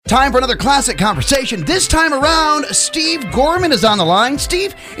Time for another classic conversation. This time around, Steve Gorman is on the line.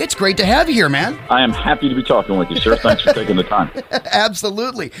 Steve, it's great to have you here, man. I am happy to be talking with you, sir. Thanks for taking the time.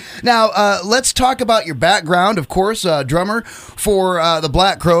 Absolutely. Now, let's talk about your background. Of course, drummer for the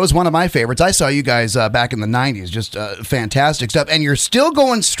Black Crowes, one of my favorites. I saw you guys back in the 90s. Just fantastic stuff. And you're still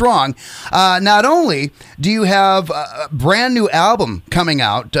going strong. Not only do you have a brand new album coming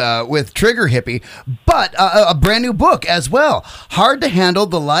out with Trigger Hippie, but a brand new book as well. Hard to Handle: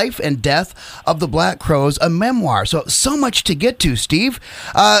 The Life and Death of the Black Crowes, a memoir. So much to get to, Steve.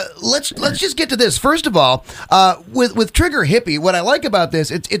 Let's just get to this. First of all, with Trigger Hippie, what I like about this,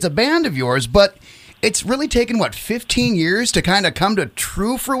 it's a band of yours, but it's really taken, 15 years to kind of come to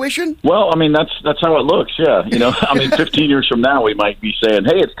true fruition? Well, I mean, that's how it looks, yeah. 15 years from now, we might be saying,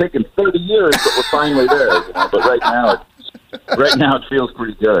 hey, it's taken 30 years, but we're finally there. But right now it feels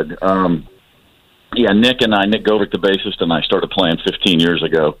pretty good. Nick Govik, the bassist, and I started playing 15 years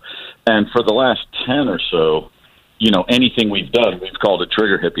ago. And for the last 10 or so, anything we've done, we've called it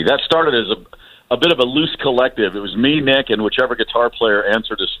Trigger Hippie. That started as a bit of a loose collective. It was me, Nick, and whichever guitar player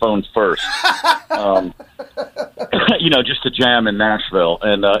answered his phone first. Just to jam in Nashville.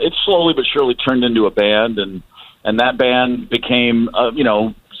 And it slowly but surely turned into a band, and that band became,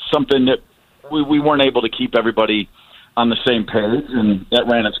 something that we weren't able to keep everybody on the same page, and that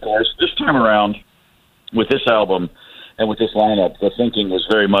ran its course. This time around, with this album and with this lineup, the thinking was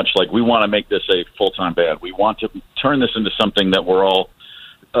very much like, we want to make this a full-time band. We want to turn this into something that we're all,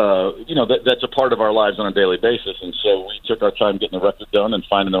 that's a part of our lives on a daily basis. And so we took our time getting the record done and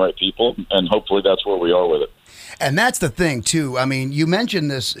finding the right people, and hopefully that's where we are with it. And that's the thing, too. I mean, you mentioned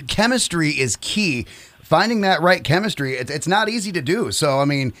this. Chemistry is key. Finding that right chemistry, it's not easy to do. So, I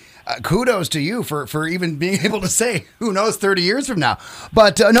mean, kudos to you for even being able to say, who knows, 30 years from now.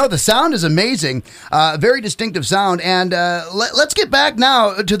 But no, the sound is amazing. Very distinctive sound. And let's get back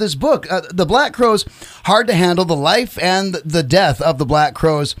now to this book, The Black Crowes, Hard to Handle: The Life and the Death of the Black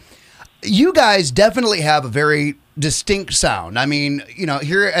Crowes. You guys definitely have a very distinct sound. I mean,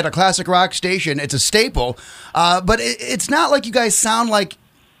 here at a classic rock station, it's a staple. But it's not like you guys sound like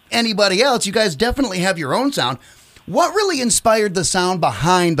anybody else. You guys definitely have your own sound. What really inspired the sound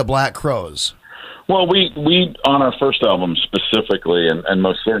behind the Black Crowes? Well, we on our first album specifically, and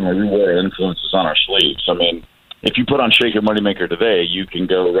most certainly, we wear influences on our sleeves. I mean, if you put on Shake Your Moneymaker today, you can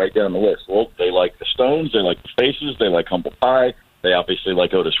go right down the list. Well, they like the Stones, they like the Faces, they like Humble Pie, they obviously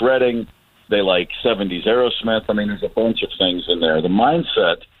like Otis Redding, they like 70s Aerosmith. I mean, there's a bunch of things in there. The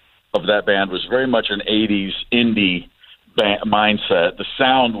mindset of that band was very much an 80s indie mindset. The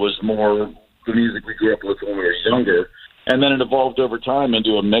sound was more the music we grew up with when we were younger, and then it evolved over time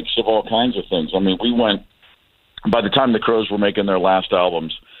into a mix of all kinds of things. I mean, by the time the Crowes were making their last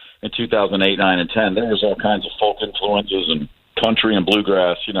albums in 2008, 9, and 10, there was all kinds of folk influences and country and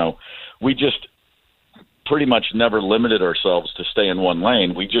bluegrass. We just pretty much never limited ourselves to stay in one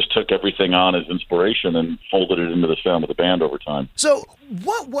lane. We just took everything on as inspiration and folded it into the sound of the band over time. So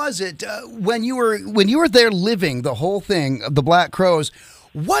what was it when you were there living the whole thing of the Black Crowes?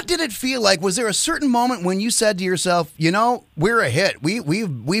 What did it feel like? Was there a certain moment when you said to yourself, we're a hit,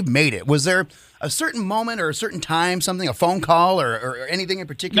 we've made it? Was there a certain moment or a certain time, something, a phone call or anything in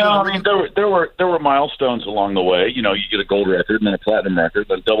particular? No, I mean, there were milestones along the way. You get a gold record and then a platinum record,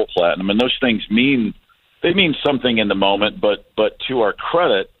 then double platinum, and those things mean something in the moment, but to our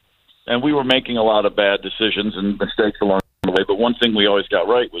credit, and we were making a lot of bad decisions and mistakes along the way, but one thing we always got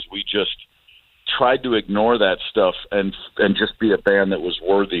right was we just tried to ignore that stuff and just be a band that was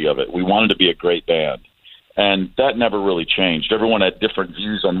worthy of it. We wanted to be a great band, and that never really changed. Everyone had different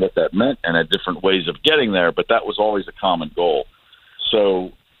views on what that meant and had different ways of getting there, but that was always a common goal.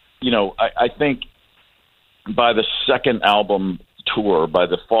 So, I think by the second album tour, by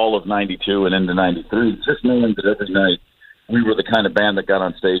the fall of 92 and into 93, just knowing that every night we were the kind of band that got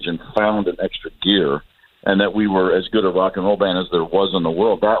on stage and found an extra gear, and that we were as good a rock and roll band as there was in the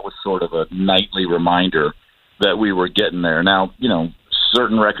world, that was sort of a nightly reminder that we were getting there. Now,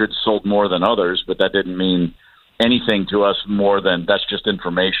 certain records sold more than others, but that didn't mean anything to us more than that's just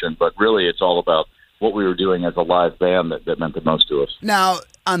information. But really, it's all about what we were doing as a live band that meant the most to us. Now,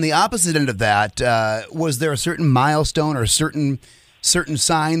 on the opposite end of that, was there a certain milestone or certain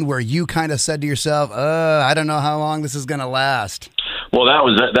sign where you kind of said to yourself, I don't know how long this is going to last? Well, that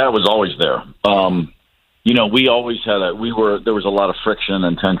was always there. We always had there was a lot of friction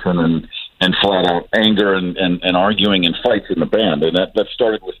and tension and flat out anger and arguing and fights in the band. And that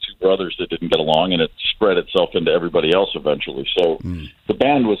started with two brothers that didn't get along, and it spread itself into everybody else eventually. So the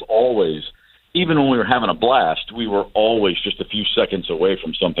band was always, even when we were having a blast, we were always just a few seconds away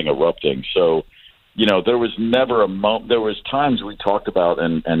from something erupting. So there was never a moment. There was times we talked about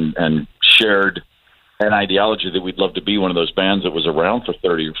and shared an ideology that we'd love to be one of those bands that was around for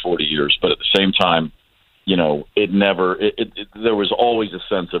 30 or 40 years, but at the same time, there was always a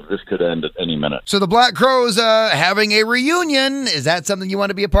sense of this could end at any minute. So the Black Crowes having a reunion, is that something you want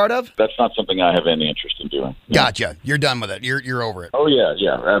to be a part of? That's not something I have any interest in doing. Gotcha. You're done with it. You're over it. Oh, yeah,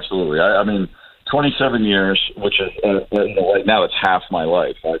 absolutely. I mean, 27 years, which is, right now it's half my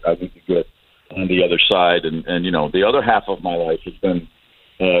life. I need to get on the other side, and the other half of my life has been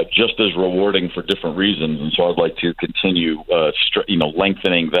just as rewarding for different reasons, and so I'd like to continue,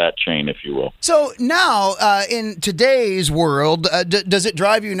 lengthening that chain, if you will. So now, in today's world, does it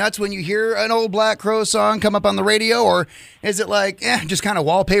drive you nuts when you hear an old Black Crowes song come up on the radio, or is it like just kind of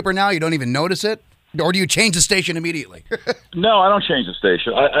wallpaper now? You don't even notice it, or do you change the station immediately? No, I don't change the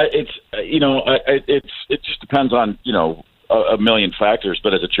station. It just depends on a million factors,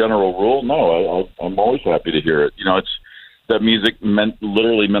 but as a general rule, no, I'm always happy to hear it. That music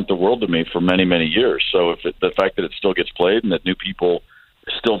literally meant the world to me for many, many years. So the fact that it still gets played and that new people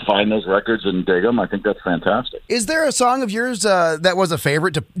still find those records and dig them, I think that's fantastic. Is there a song of yours that was a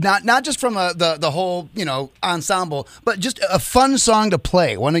favorite, to not just from the whole ensemble, but just a fun song to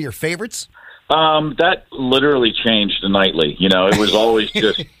play? One of your favorites? That literally changed nightly. It was always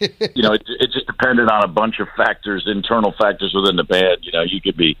just, it just depended on a bunch of factors, internal factors within the band.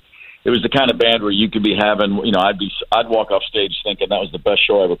 It was the kind of band where you could be having, I'd walk off stage thinking that was the best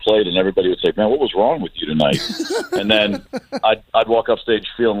show I ever played, and everybody would say, "Man, what was wrong with you tonight?" And then I'd walk off stage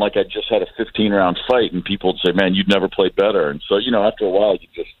feeling like I just had a 15-round fight, and people would say, "Man, you'd never played better." And so, after a while, you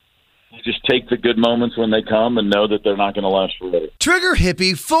just take the good moments when they come and know that they're not going to last forever. Trigger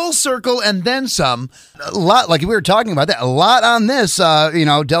Hippie, full circle, and then some. A lot, like we were talking about that, a lot on this,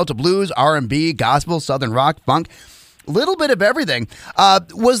 Delta blues, R&B, gospel, southern rock, funk. Little bit of everything.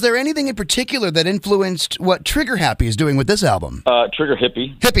 Was there anything in particular that influenced what Trigger Happy is doing with this album? Trigger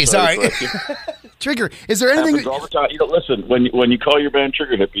Hippie. Hippie, sorry. Trigger. Is there anything? Happens all the time. Listen, when you call your band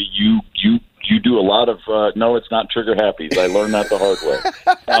Trigger Hippie, you do a lot of no, it's not Trigger Happies. I learned that the hard way.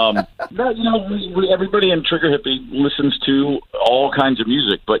 Everybody in Trigger Hippie listens to all kinds of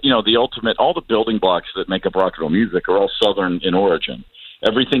music, but all the building blocks that make up rock and roll music are all Southern in origin.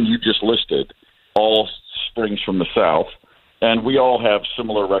 Everything you just listed, all springs from the South, and we all have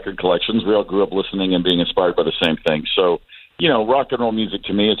similar record collections. We all grew up listening and being inspired by the same thing. So, rock and roll music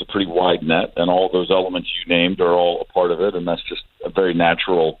to me is a pretty wide net, and all those elements you named are all a part of it, and that's just a very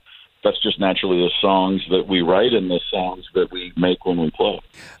natural. That's just naturally the songs that we write and the sounds that we make when we play.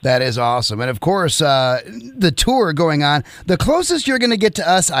 That is awesome. And, of course, the tour going on. The closest you're going to get to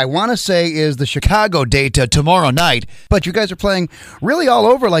us, I want to say, is the Chicago date tomorrow night. But you guys are playing really all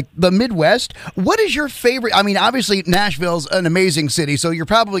over, like the Midwest. What is your favorite? I mean, obviously, Nashville's an amazing city, so you're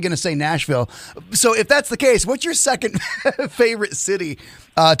probably going to say Nashville. So if that's the case, what's your second favorite city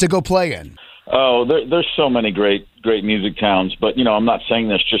to go play in? Oh, there's so many great music towns, but I'm not saying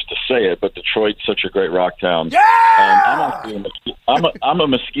this just to say it, but Detroit's such a great rock town. Yeah! I'm a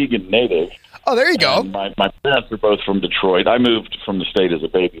Muskegon native. Oh, there you go. My parents are both from Detroit. I moved from the state as a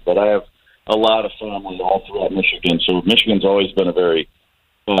baby, but I have a lot of family all throughout Michigan. So Michigan's always been a very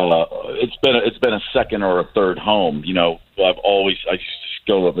it's been a second or a third home. I used to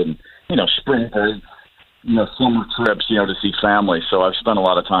go up in spring break, summer trips, to see family. So I've spent a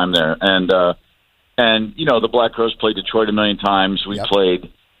lot of time there. And the Black Crowes played Detroit a million times. We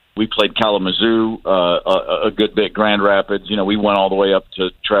played Kalamazoo a good bit, Grand Rapids. We went all the way up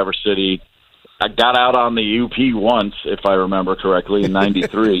to Traverse City. I got out on the UP once, if I remember correctly, in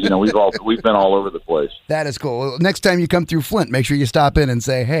 '93. We've been all over the place. That is cool. Well, next time you come through Flint, make sure you stop in and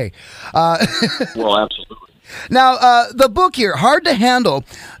say hey. Well, absolutely. Now, the book here, Hard to Handle,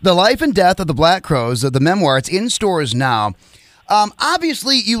 The Life and Death of the Black Crowes, the memoir, it's in stores now.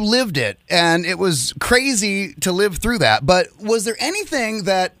 Obviously, you lived it, and it was crazy to live through that. But was there anything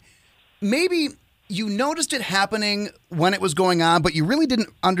that maybe you noticed it happening when it was going on, but you really didn't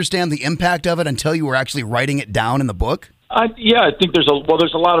understand the impact of it until you were actually writing it down in the book? I think there's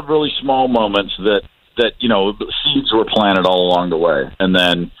a lot of really small moments that seeds were planted all along the way, and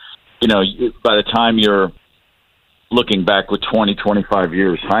then by the time you're looking back with 20, 25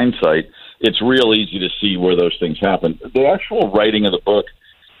 years hindsight, it's real easy to see where those things happen. The actual writing of the book,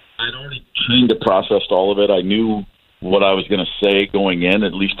 I'd already kind of processed all of it. I knew what I was going to say going in,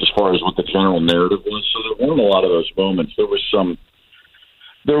 at least as far as what the general narrative was. So there weren't a lot of those moments. There was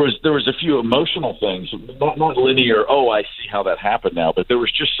a few emotional things, not linear. Oh, I see how that happened now, but there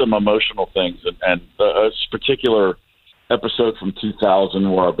was just some emotional things, and a particular episode from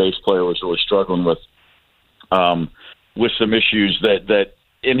 2000 where our bass player was really struggling with some issues that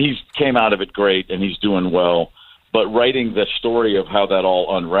and he's came out of it great, and he's doing well. But writing the story of how that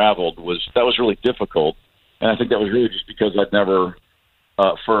all unraveled was really difficult, and I think that was really just because I'd never,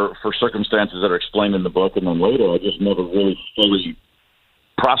 for circumstances that are explained in the book and then later, I just never really fully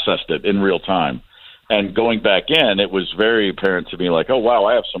processed it in real time. And going back in, it was very apparent to me, like, oh wow,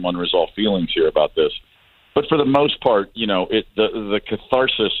 I have some unresolved feelings here about this. But for the most part, the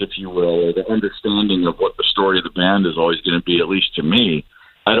catharsis, if you will, or the understanding of what the story of the band is always going to be, at least to me,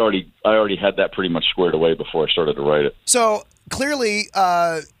 I already had that pretty much squared away before I started to write it. So clearly,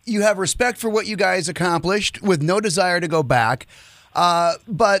 you have respect for what you guys accomplished with no desire to go back.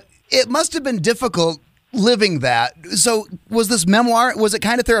 But it must have been difficult living that. So was this memoir, was it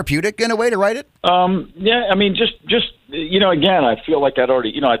kind of therapeutic in a way to write it? Yeah, I mean, just again, I feel like I'd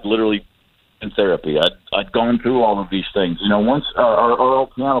literally in therapy. I'd gone through all of these things. Once our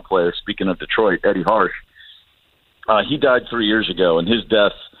old piano player, speaking of Detroit, Eddie Harsh, he died 3 years ago, and his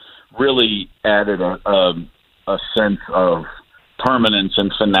death really added a sense of permanence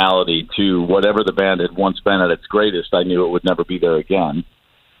and finality to whatever the band had once been at its greatest. I knew it would never be there again.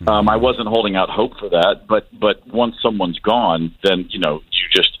 I wasn't holding out hope for that, but once someone's gone, then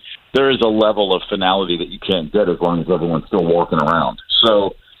there is a level of finality that you can't get as long as everyone's still walking around.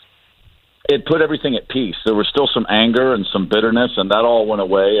 So it put everything at peace. There was still some anger and some bitterness, and that all went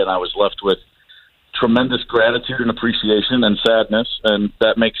away, and I was left with tremendous gratitude and appreciation and sadness, and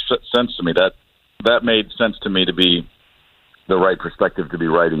that makes sense to me. That made sense to me to be the right perspective to be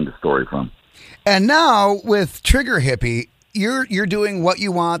writing the story from. And now with Trigger Hippie, you're doing what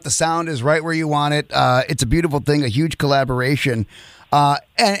you want. The sound is right where you want it. It's a beautiful thing, a huge collaboration.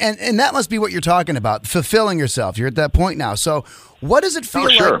 And that must be what you're talking about, fulfilling yourself. You're at that point now. So what does it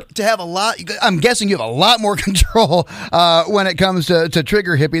feel like to have a lot? I'm guessing you have a lot more control when it comes to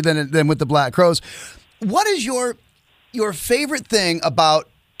Trigger Hippie than with the Black Crowes. What is your favorite thing about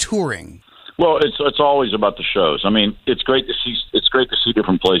touring? Well, it's always about the shows. I mean, it's great to see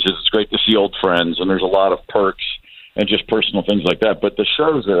different places. It's great to see old friends, and there's a lot of perks and just personal things like that. But the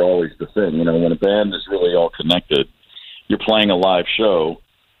shows are always the thing. When a band is really all connected, you're playing a live show.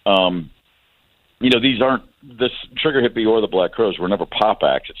 These aren't this Trigger Hippie or the Black Crowes were never pop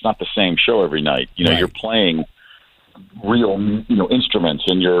acts. It's not the same show every night. Right. You're playing real, instruments,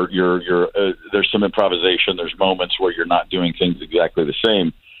 and you're there's some improvisation. There's moments where you're not doing things exactly the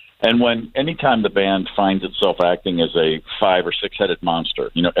same. And anytime the band finds itself acting as a 5 or 6 headed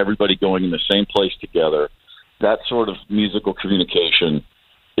monster, everybody going in the same place together, that sort of musical communication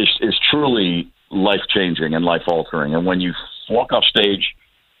is truly life-changing and life-altering. And when you walk off stage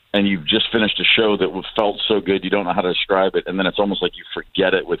and you've just finished a show that felt so good, you don't know how to describe it, and then it's almost like you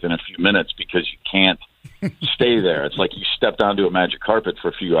forget it within a few minutes because you can't stay there. It's like you stepped onto a magic carpet for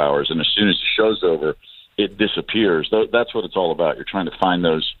a few hours, and as soon as the show's over, it disappears. That's what it's all about. You're trying to find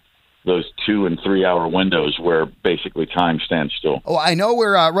those 2 and 3 hour windows where basically time stands still. Oh, I know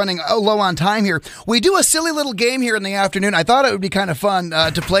we're running low on time here. We do a silly little game here in the afternoon. I thought it would be kind of fun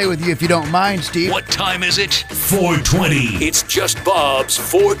to play with you if you don't mind, Steve. What time is it? 4:20. It's just Bob's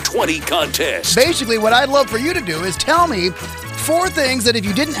 4:20 contest. Basically, what I'd love for you to do is tell me 4 things that if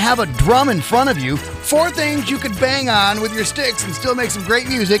you didn't have a drum in front of you, 4 things you could bang on with your sticks and still make some great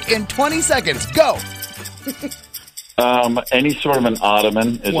music in 20 seconds. Go. Any sort of an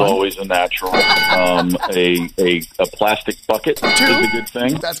ottoman is always a natural. A plastic bucket 2 is a good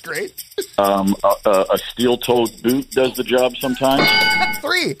thing. That's great. A steel-toed boot does the job sometimes.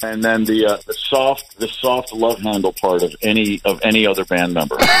 3. And then the soft love handle part of any other band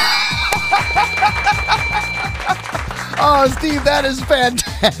member. Oh, Steve, that is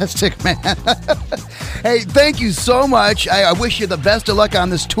fantastic, man. Hey, thank you so much. I wish you the best of luck on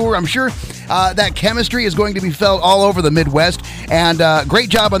this tour. I'm sure that chemistry is going to be felt all over the Midwest. And great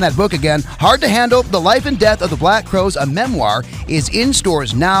job on that book again. Hard to Handle, The Life and Death of the Black Crowes, a memoir, is in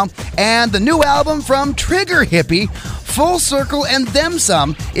stores now. And the new album from Trigger Hippie, Full Circle and Them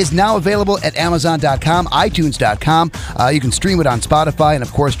Some, is now available at Amazon.com, iTunes.com. You can stream it on Spotify, and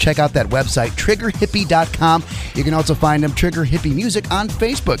of course, check out that website, TriggerHippie.com. You can also find them, Trigger Hippie Music, on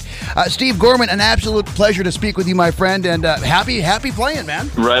Facebook. Steve Gorman, an absolute pleasure to speak with you, my friend, and happy playing, man.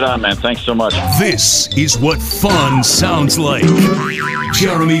 Right on, man. Thanks so much. This is what fun sounds like.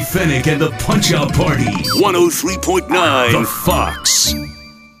 Jeremy Fennick and the Punch-Out Party. 103.9 The Fox.